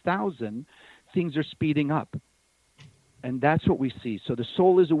 6,000, things are speeding up. And that's what we see. So the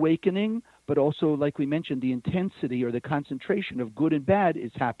soul is awakening, but also, like we mentioned, the intensity or the concentration of good and bad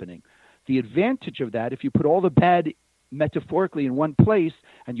is happening. The advantage of that, if you put all the bad metaphorically in one place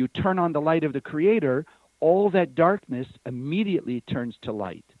and you turn on the light of the Creator, all that darkness immediately turns to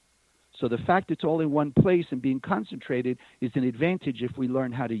light. So the fact it's all in one place and being concentrated is an advantage if we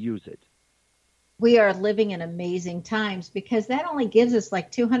learn how to use it. We are living in amazing times because that only gives us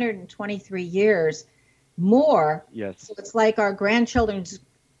like 223 years more. Yes. So it's like our grandchildren's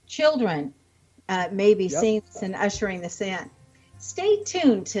children may be seeing this and ushering this in. Stay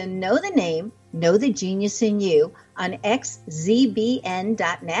tuned to Know the Name, Know the Genius in You on xzbn.net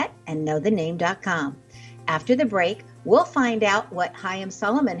and knowthename.com. After the break, we'll find out what Chaim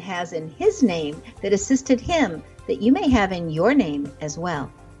Solomon has in his name that assisted him that you may have in your name as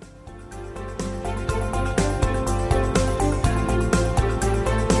well.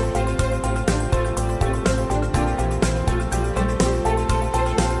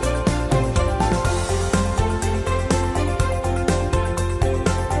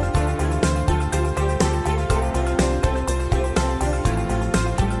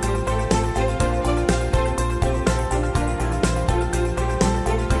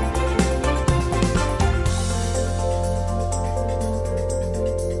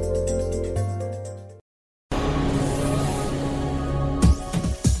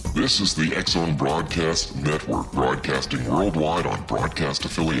 This is the X-Zone Broadcast Network, broadcasting worldwide on broadcast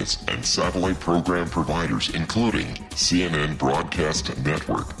affiliates and satellite program providers, including CNN Broadcast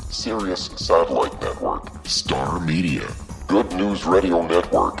Network, Sirius Satellite Network, Star Media, Good News Radio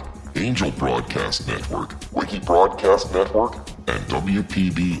Network, Angel Broadcast Network, Wiki Broadcast Network, and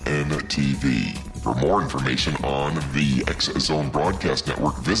WPBN TV. For more information on the X-Zone Broadcast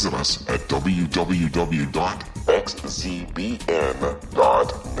Network, visit us at www.xzbn.net.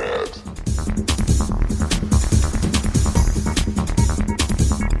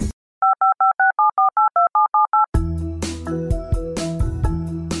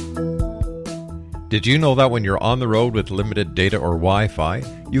 Did you know that when you're on the road with limited data or Wi-Fi,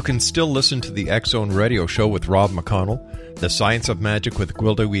 you can still listen to the X-Zone Radio Show with Rob McConnell, The Science of Magic with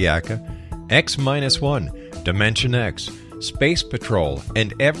Gwilda Wiyaka, X-1, Dimension X, Space Patrol,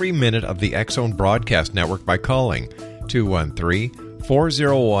 and every minute of the X-Zone Broadcast Network by calling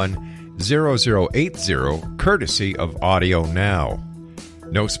 213-401-0080, courtesy of Audio Now.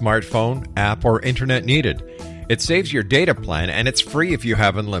 No smartphone, app, or internet needed. It saves your data plan, and it's free if you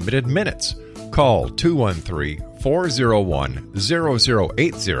have unlimited minutes. Call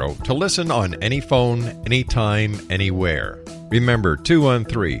 213-401-0080 to listen on any phone, anytime, anywhere. Remember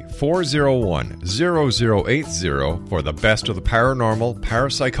 213-401-0080 for the best of the paranormal,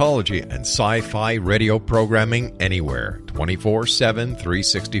 parapsychology, and sci-fi radio programming anywhere, 24/7,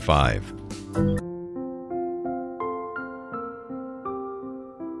 365.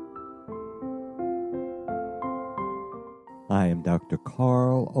 I am Dr.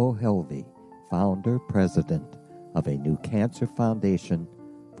 Carl O'Helvey, founder, president of a new cancer foundation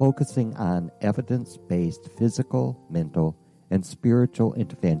focusing on evidence-based physical, mental, and spiritual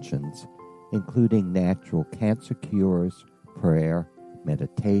interventions, including natural cancer cures, prayer,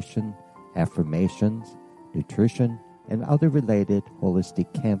 meditation, affirmations, nutrition, and other related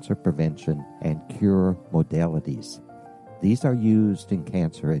holistic cancer prevention and cure modalities. These are used in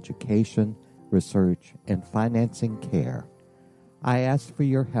cancer education, research, and financing care. I ask for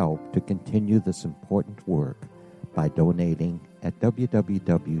your help to continue this important work by donating at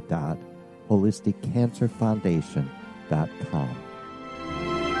www.holisticcancerfoundation.com.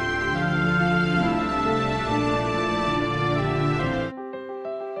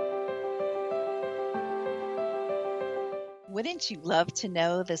 Wouldn't you love to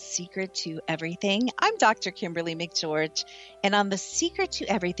know the secret to everything? I'm Dr. Kimberly McGeorge, and on The Secret to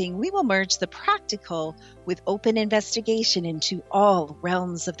Everything, we will merge the practical with open investigation into all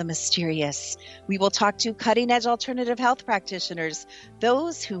realms of the mysterious. We will talk to cutting-edge alternative health practitioners,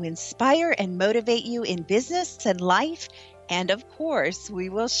 those who inspire and motivate you in business and life, and of course, we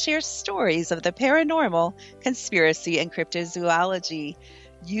will share stories of the paranormal, conspiracy, and cryptozoology.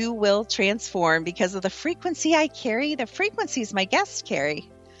 You will transform because of the frequency I carry, the frequencies my guests carry.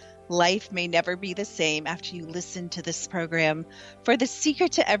 Life may never be the same after you listen to this program, for the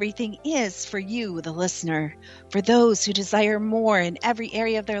secret to everything is for you, the listener, for those who desire more in every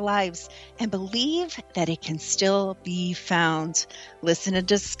area of their lives and believe that it can still be found. Listen and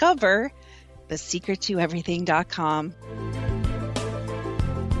discover thesecrettoeverything.com.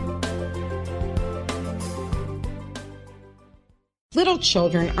 Little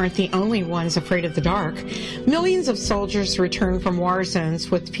children aren't the only ones afraid of the dark. Millions of soldiers return from war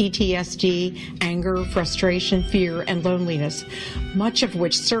zones with PTSD, anger, frustration, fear, and loneliness, much of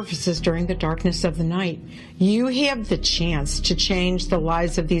which surfaces during the darkness of the night. You have the chance to change the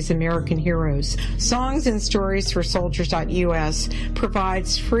lives of these American heroes. Songs and Stories for Soldiers.us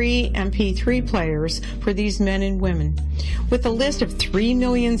provides free MP3 players for these men and women. With a list of 3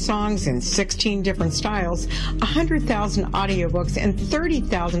 million songs in 16 different styles, 100,000 audiobooks, and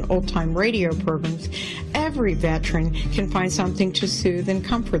 30,000 old-time radio programs, every veteran can find something to soothe and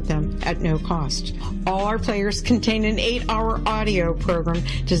comfort them at no cost. All our players contain an 8-hour audio program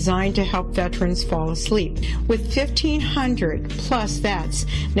designed to help veterans fall asleep. With 1,500 plus vets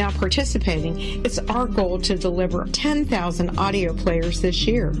now participating, it's our goal to deliver 10,000 audio players this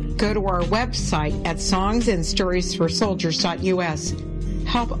year. Go to our website at songsandstoriesforsoldiers.us.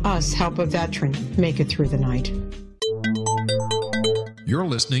 Help us help a veteran make it through the night. You're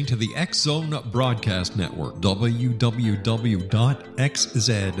listening to the X-Zone Broadcast Network,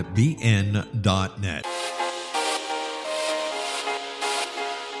 www.xzbn.net.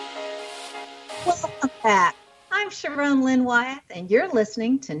 Welcome back. I'm Sharon Lynn Wyeth, and you're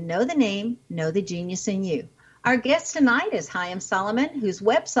listening to Know the Name, Know the Genius in You. Our guest tonight is Chaim Solomon, whose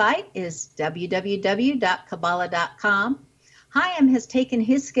website is www.kabbalah.com. Chaim has taken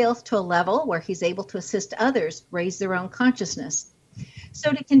his skills to a level where he's able to assist others raise their own consciousness. So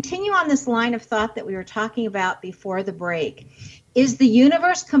to continue on this line of thought that we were talking about before the break, Is the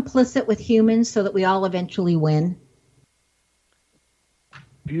universe complicit with humans so that we all eventually win?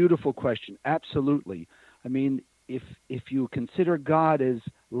 Beautiful question. Absolutely. I mean, if you consider God as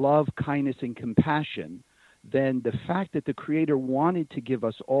love, kindness, and compassion, then the fact that the Creator wanted to give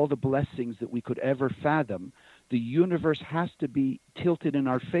us all the blessings that we could ever fathom, the universe has to be tilted in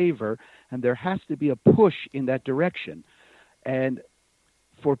our favor, and there has to be a push in that direction. And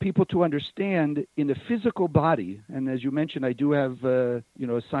for people to understand, in the physical body, and as you mentioned, I do have a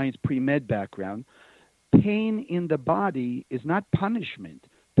science pre-med background, pain in the body is not punishment.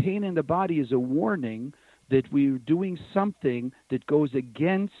 Pain in the body is a warning that we're doing something that goes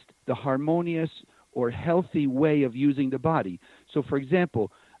against the harmonious or healthy way of using the body. So, for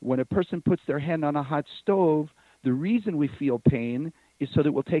example, when a person puts their hand on a hot stove, the reason we feel pain is so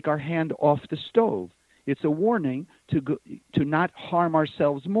that we'll take our hand off the stove. It's a warning to not harm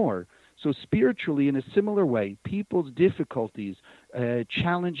ourselves more. So spiritually, in a similar way, people's difficulties,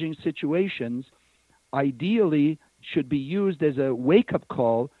 challenging situations, ideally should be used as a wake-up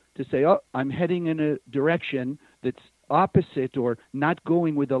call to say, oh, I'm heading in a direction that's opposite or not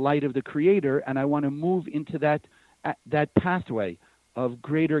going with the light of the Creator, and I want to move into that pathway of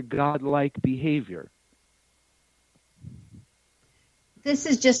greater godlike behavior. This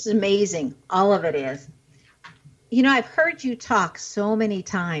is just amazing. All of it is. You know, I've heard you talk so many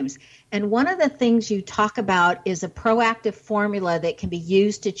times, and one of the things you talk about is a proactive formula that can be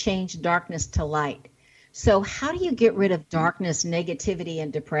used to change darkness to light. So how do you get rid of darkness, negativity,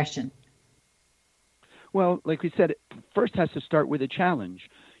 and depression? Well, like we said, it first has to start with a challenge.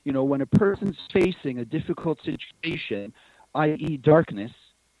 You know, when a person's facing a difficult situation, i.e. darkness,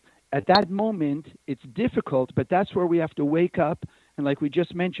 at that moment, it's difficult, but that's where we have to wake up and, like we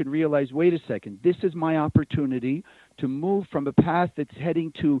just mentioned, realize, wait a second, this is my opportunity to move from a path that's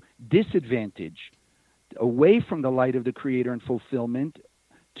heading to disadvantage, away from the light of the Creator and fulfillment,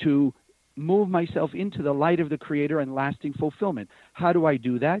 to move myself into the light of the Creator and lasting fulfillment. How do I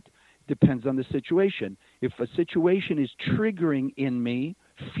do that? Depends on the situation. If a situation is triggering in me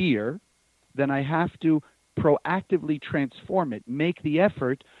fear, then I have to proactively transform it, make the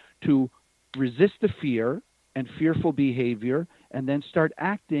effort to resist the fear and fearful behavior, and then start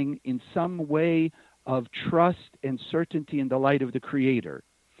acting in some way of trust and certainty in the light of the Creator.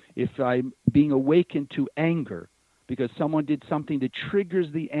 If I'm being awakened to anger because someone did something that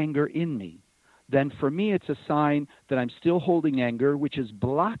triggers the anger in me, then for me it's a sign that I'm still holding anger, which is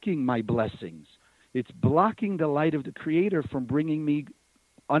blocking my blessings. It's blocking the light of the Creator from bringing me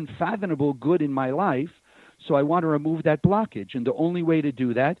unfathomable good in my life. So I want to remove that blockage. And the only way to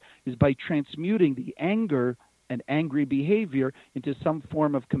do that is by transmuting the anger and angry behavior into some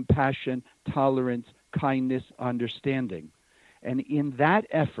form of compassion, tolerance, kindness, understanding. And in that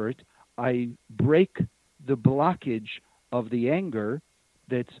effort, I break the blockage of the anger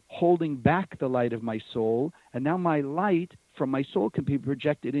that's holding back the light of my soul. And now my light from my soul can be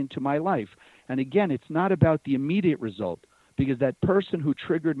projected into my life. And again, it's not about the immediate result, because that person who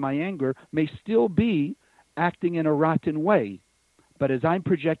triggered my anger may still be acting in a rotten way. But as I'm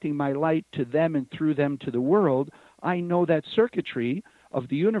projecting my light to them and through them to the world, I know that circuitry of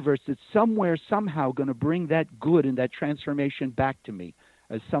the universe is somewhere, somehow going to bring that good and that transformation back to me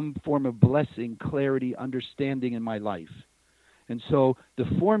as some form of blessing, clarity, understanding in my life. And so the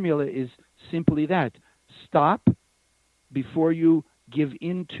formula is simply that. Stop before you give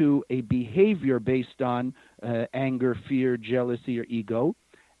into a behavior based on anger, fear, jealousy, or ego.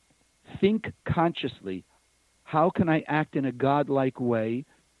 Think consciously. How can I act in a godlike way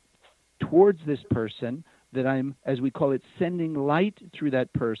towards this person that I'm, as we call it, sending light through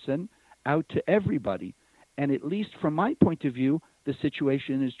that person out to everybody? And at least from my point of view, the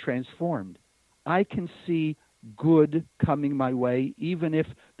situation is transformed. I can see good coming my way, even if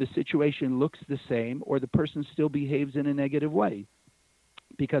the situation looks the same or the person still behaves in a negative way,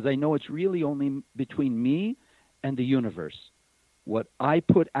 because I know it's really only between me and the universe. What I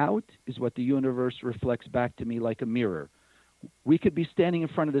put out is what the universe reflects back to me like a mirror. We could be standing in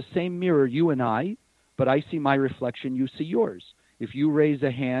front of the same mirror, you and I, but I see my reflection, you see yours. If you raise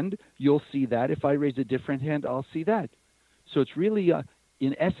a hand, you'll see that. If I raise a different hand, I'll see that. So it's really,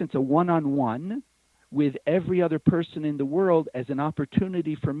 in essence, a one-on-one with every other person in the world as an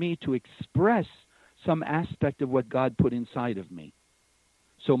opportunity for me to express some aspect of what God put inside of me.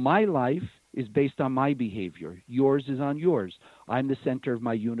 So my life is based on my behavior. Yours is on yours. I'm the center of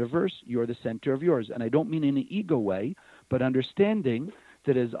my universe. You're the center of yours. And I don't mean in an ego way, but understanding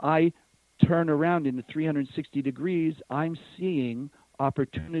that as I turn around in the 360 degrees, I'm seeing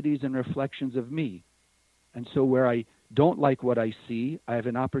opportunities and reflections of me. And so where I don't like what I see, I have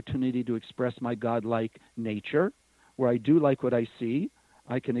an opportunity to express my godlike nature. where I do like what I see.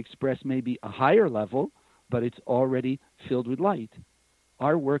 I can express maybe a higher level, but it's already filled with light.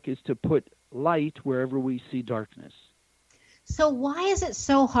 Our work is to put light wherever we see darkness. So why is it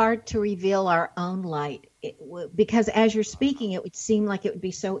so hard to reveal our own light? Because as you're speaking, it would seem like it would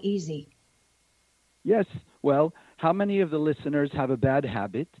be so easy. Yes. Well, how many of the listeners have a bad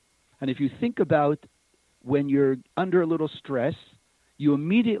habit? And if you think about when you're under a little stress, you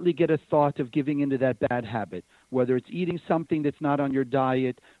immediately get a thought of giving into that bad habit, whether it's eating something that's not on your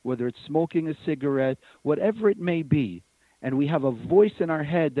diet, whether it's smoking a cigarette, whatever it may be. And we have a voice in our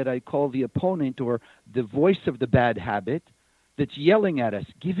head that I call the opponent, or the voice of the bad habit, that's yelling at us,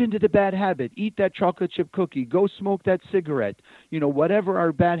 give into the bad habit, eat that chocolate chip cookie, go smoke that cigarette, whatever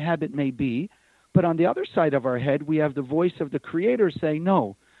our bad habit may be. But on the other side of our head, we have the voice of the Creator saying,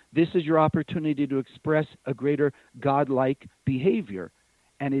 no, this is your opportunity to express a greater godlike behavior.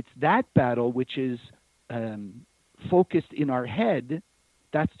 And it's that battle which is focused in our head.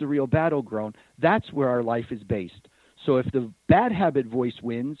 That's the real battleground. That's where our life is based. So if the bad habit voice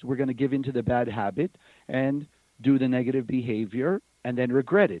wins, we're going to give into the bad habit and do the negative behavior and then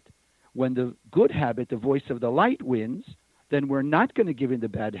regret it. When the good habit, the voice of the light, wins, then we're not going to give in the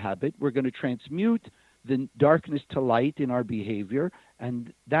bad habit. We're going to transmute the darkness to light in our behavior,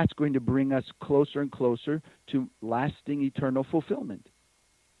 and that's going to bring us closer and closer to lasting eternal fulfillment.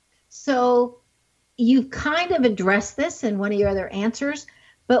 So you've kind of addressed this in one of your other answers,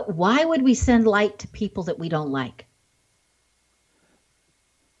 but why would we send light to people that we don't like?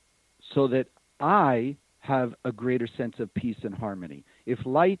 So that I have a greater sense of peace and harmony. If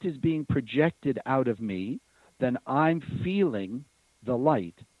light is being projected out of me, then I'm feeling the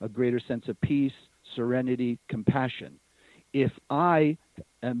light, a greater sense of peace, serenity, compassion. If I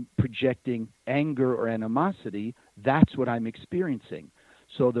am projecting anger or animosity, that's what I'm experiencing.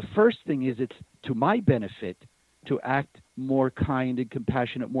 So the first thing is, it's to my benefit to act more kind and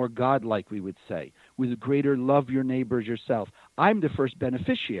compassionate, more godlike, we would say, with a greater love your neighbor as yourself. I'm the first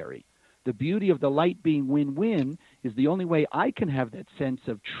beneficiary. The beauty of the light being win-win is the only way I can have that sense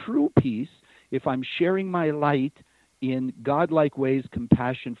of true peace if I'm sharing my light in godlike ways,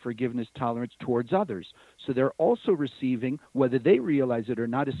 compassion, forgiveness, tolerance towards others. So they're also receiving, whether they realize it or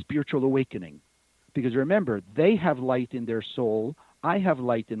not, a spiritual awakening. Because remember, they have light in their soul. I have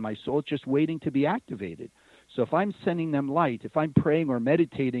light in my soul. It's just waiting to be activated. So if I'm sending them light, if I'm praying or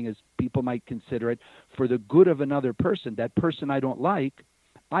meditating, as people might consider it, for the good of another person, that person I don't like,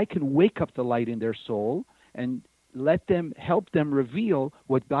 I can wake up the light in their soul and help them reveal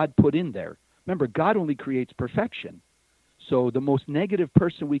what God put in there. Remember, God only creates perfection. So the most negative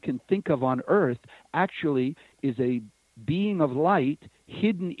person we can think of on earth actually is a being of light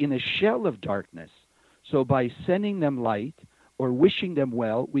hidden in a shell of darkness. So by sending them light or wishing them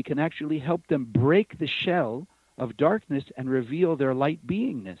well, we can actually help them break the shell of darkness and reveal their light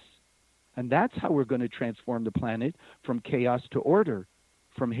beingness. And that's how we're going to transform the planet from chaos to order,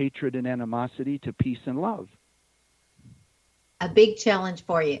 from hatred and animosity to peace and love. A big challenge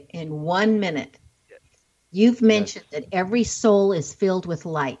for you in 1 minute. You've mentioned that every soul is filled with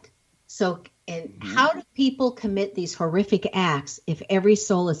light. So, how do people commit these horrific acts if every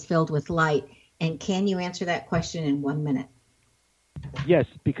soul is filled with light? And can you answer that question in 1 minute? Yes,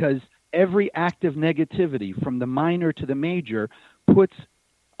 because every act of negativity, from the minor to the major, puts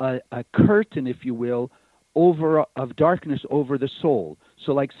a curtain, if you will, of darkness over the soul.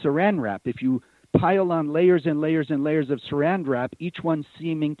 So like saran wrap, if you pile on layers and layers and layers of saran wrap, each one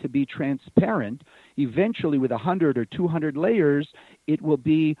seeming to be transparent, eventually with 100 or 200 layers, it will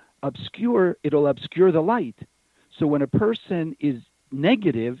be obscure. It'll obscure the light. So when a person is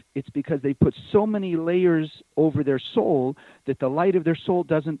negative, it's because they put so many layers over their soul that the light of their soul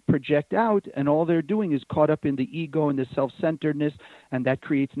doesn't project out, and all they're doing is caught up in the ego and the self-centeredness, and that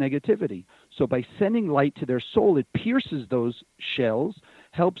creates negativity. So by sending light to their soul, it pierces those shells,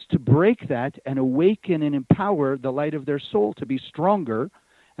 helps to break that and awaken and empower the light of their soul to be stronger,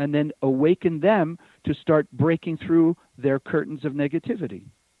 and then awaken them to start breaking through their curtains of negativity.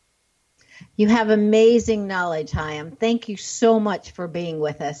 You have amazing knowledge, Chaim. Thank you so much for being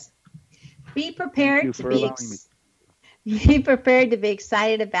with us. Be prepared to be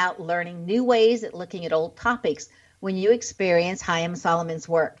excited about learning new ways at looking at old topics when you experience Chaim Solomon's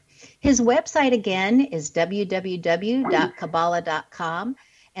work. His website again is www.kabbalah.com.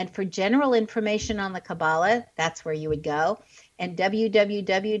 And for general information on the Kabbalah, that's where you would go. And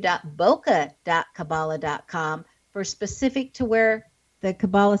www.boca.kabbalah.com for specific to where the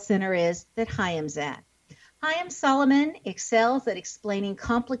Kabbalah Center is that Chaim's at. Chaim Solomon excels at explaining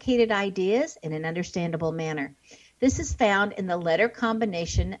complicated ideas in an understandable manner. This is found in the letter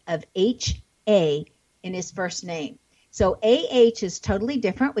combination of H-A in his first name. So AH is totally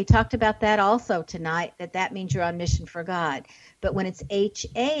different. We talked about that also tonight, that means you're on mission for God. But when it's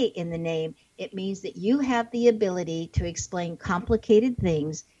HA in the name, it means that you have the ability to explain complicated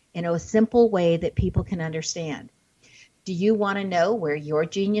things in a simple way that people can understand. Do you want to know where your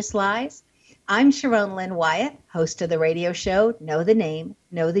genius lies? I'm Sharon Lynn Wyeth, host of the radio show Know the Name,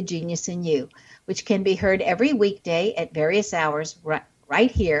 Know the Genius in You, which can be heard every weekday at various hours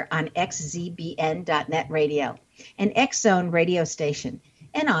right here on xzbn.net radio, an X-Zone radio station,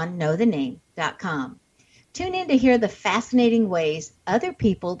 and on knowthename.com. Tune in to hear the fascinating ways other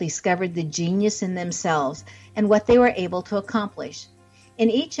people discovered the genius in themselves and what they were able to accomplish. In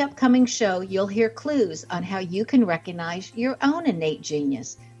each upcoming show, you'll hear clues on how you can recognize your own innate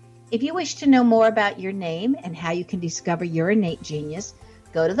genius. If you wish to know more about your name and how you can discover your innate genius,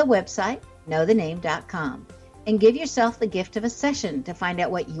 go to the website, knowthename.com, and give yourself the gift of a session to find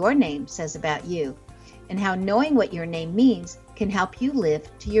out what your name says about you and how knowing what your name means can help you live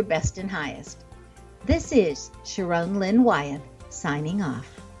to your best and highest. This is Sharon Lynn Wyeth signing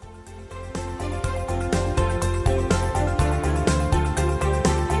off.